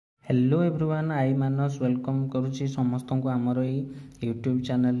Hello everyone, आई मानस welcome करुच्ची समस्त को आमर यूट्यूब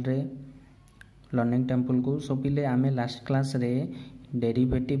चैनल रे लर्निंग टेम्पल को। सो पिले आमे लास्ट क्लास रे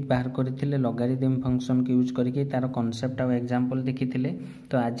डेरिवेटिव बाहर करथिले लॉगरिथम फंक्शन को यूज करके तार कांसेप्ट और एग्जांपल देखिथिले।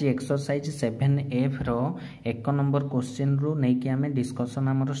 तो आज एक्सरसाइज 7F रो 1 नंबर क्वेश्चन रु नै कि आमे डिस्कशन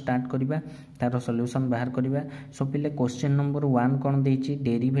हमरो स्टार्ट करिबा, तार सॉल्यूशन बाहर करिबा। सो पिले क्वेश्चन नंबर 1 कोन देछि,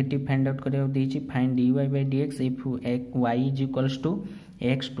 डेरिवेटिव फाइंड आउट करियो देछि। Find dy by dx if y is equals to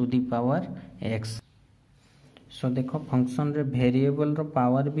x to the power x। सो देखो फंक्शन रे वेरिएबल रो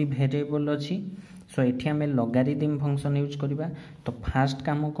पावर भी वेरिएबल अछि। सो एठी हमें लॉगरिथम फंक्शन यूज करिबा। तो फास्ट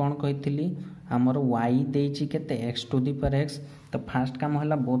काम कोन कहितली, हमर y देछि केते x to the power x। तो फास्ट काम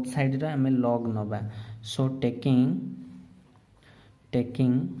हला बोथ साइड रे हमें log नबा। So taking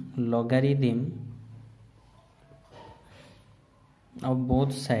logarithm of both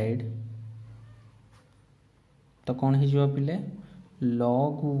side, तो कौन ही जो पिले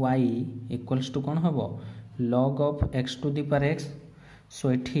log y इक्वल्स टू कौन हबो log of x to the power x।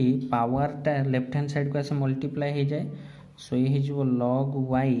 सो एठी पावर टा लेफ्ट हैंड साइड को ऐसे मल्टीप्लाई हो जाए। सो ये जो log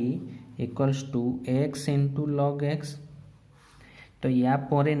y equals to x into log x। तो या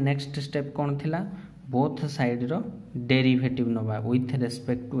परे नेक्स्ट स्टेप कौन थिला, बोथ साइड रो डेरिवेटिव नबा with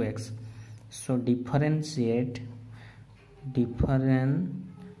respect to x। So differentiate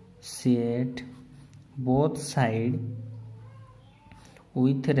both side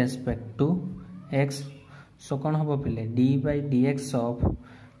with respect to x। सो कौन हम पिले d by dx of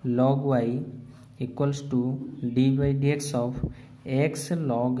log y equals to d by dx of x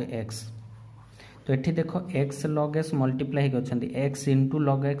log x। तो एठी देखो x log x multiply होछंती x into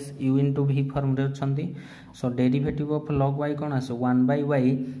log x u into v form रे होछंती। सो derivative of log y कोन आसे 1 by y।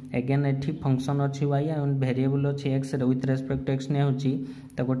 Again एठी function अछि y and variable अछि x रे with respect to x ने होछि।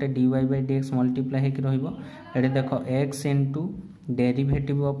 तो गोटे dy by dx मल्टीप्लाई हे कि रहइबो। एठी देखो x into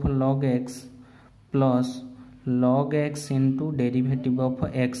derivative of log x plus log x into derivative of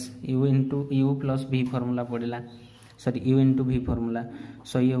x u into u plus v formula पड़िला, sorry u into v formula.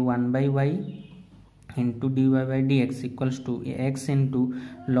 सो ये 1 by y into dy by dx equals to x into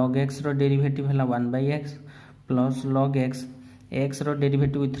log x row derivative हला 1 by x plus log x row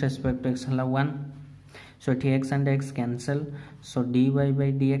derivative with respect to x हला 1। सो एठी x and x cancel. So dy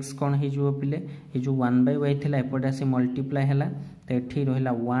by dx कोन हे जो पिले, ये जो 1 by y थिला एपटे आसी multiply हला। तो एठी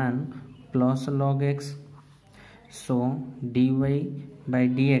रहिला 1 plus log x। So dy by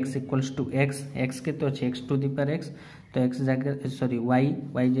dx equals to x के तो अछि x to the power x। तो x जगह सॉरी y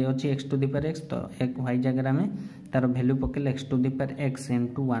जे अछि x to the power x। तो y जगह में तार value पकेले x to the power x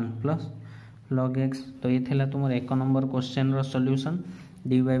into 1 plus log x। तो ये थिला तुमर 1 number question row solution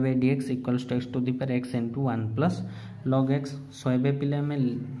dy by dx equals to x to the power x into 1 plus log x। सो एबे पिले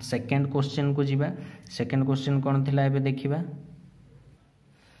हमें सेकंड क्वेश्चन को जिबा। सेकंड क्वेश्चन कोन थिला एबे देखिबा।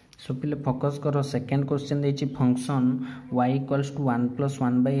 सो पिले फोकस करो, सेकंड क्वेश्चन देछि function y equals to 1 plus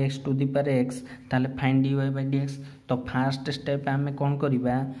 1 by x to the power x। ताले फाइंड dy by dx। तो फर्स्ट स्टेप आमे कोन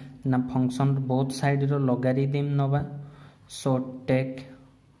करिबा ना, फंक्शन बोथ साइड रो लॉगरिथम नबा। So take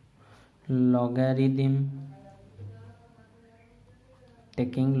logarithm,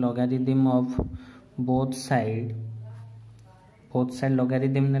 taking logarithm of both side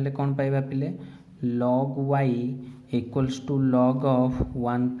logarithm नेले कोन पाइबा पिले log y equals to log of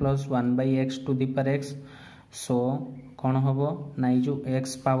 1 plus 1 by x to the power x। सो कौन हम ना जो x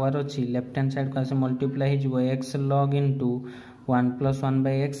पावर अच्छी लेफ्ट हैंड साइड को आसे मल्टीप्लाई हो x log into 1 plus 1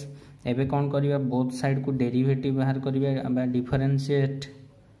 by x। एबे कौन करिबा, बोथ साइड को डेरिवेटिव बाहर करिबा,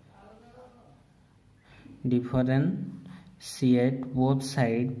 differentiate both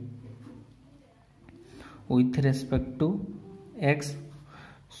side with respect to x।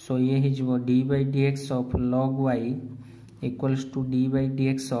 सो ये ही जो d by dx of log y equals to d by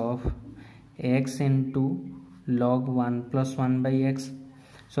dx of x into log 1 plus 1 by x।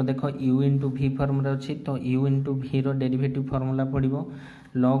 सो देखो u into v formula अछि। तो u into v row derivative formula पड़िबो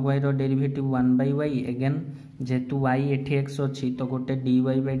log y row derivative 1 by y। Again जेतु y एठी x अछि तो गोटे dy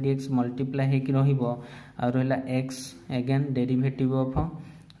by dx multiply हे कि रहिबो आ रहला x। Again derivative of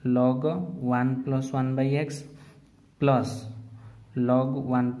log 1 plus 1 by x plus log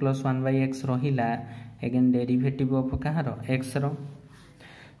 1 plus 1 by x रहिला। Again derivative of Kahar x row.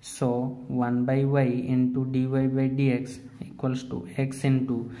 So 1 by y into dy by dx equals to x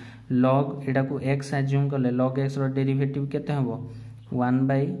into log एटा को x assume करले log x रो derivative केते हबो 1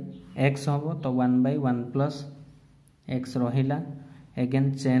 by x हबो। तो 1 by 1 plus x रहिला। Again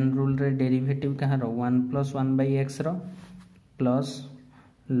chain rule रे derivative Kahar 1 plus 1 by x row plus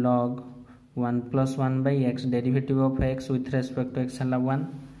log 1 plus 1 by x derivative of x with respect to x हला 1।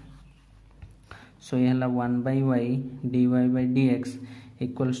 सो ये हला 1 by y dy by dx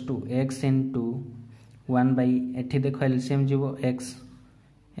equals to x into 1 by एठी देख LCM जीवो x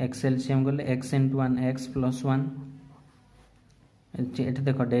x LCM गले x into 1 x plus 1 एठी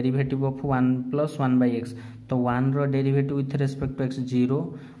देख derivative of 1 plus 1 by x तो 1 रो derivative with respect to x 0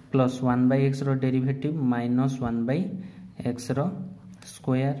 plus 1 by x row derivative minus 1 by x row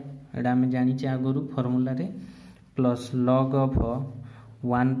square एटा आम जानी आगुरी formula रे plus log of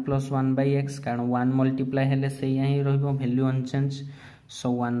 1 plus 1 by x कारण 1 multiply हेले से ही रहिबो value unchange so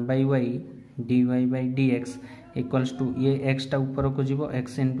 1 by Y D Y by D x equals to ये x टा ऊपर को जीवो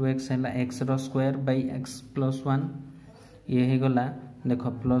एक्स इंटू एक्स है x row square by x plus 1 ये हो गला देख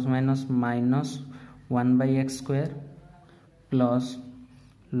plus minus minus 1 by x square plus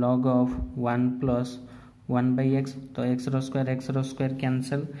log of 1 plus 1 by x तो एक्स रो स्क्वायर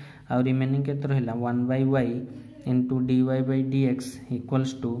कैंसल और रिमेनिंग के रहा 1 by Y into D Y by D x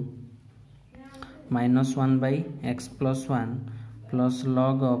equals to minus 1 by x plus 1 plus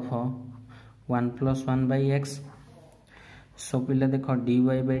log of 1 plus 1 by x सो पिला देख D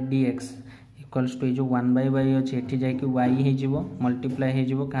Y by D x equals to जो 1 by Y अच्छे एठी जाकि Y हो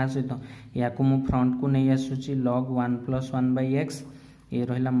multiply हो क्या सहित या मु फ्रंट को नहीं आसूची लॉग 1 प्लस 1 बाई एक्स ये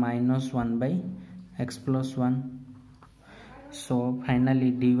रहा minus 1 by x plus 1 so finally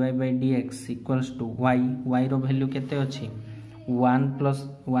D Y by D x equals to Y row value केते अच्छी 1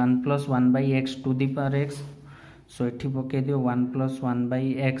 plus 1 by x to the power x सो एठी पके दियो 1 plus 1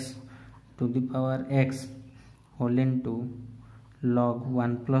 by x to the power x whole into log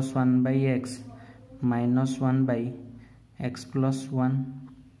 1 plus 1 by x minus 1 by x plus 1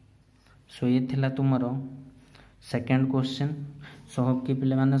 सो ये थिला तुमरो second question so hope कि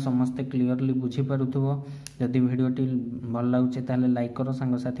पिले माने समस्ते क्लियरली बुझी पारुथबो जदि वीडियोटी भल लागुचे ताले लाइक करो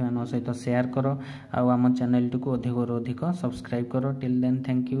संग साथी मान सहित शेयर करो आ आम चैनल टी को अधिक सब्सक्राइब करो till then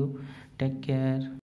thank you take care.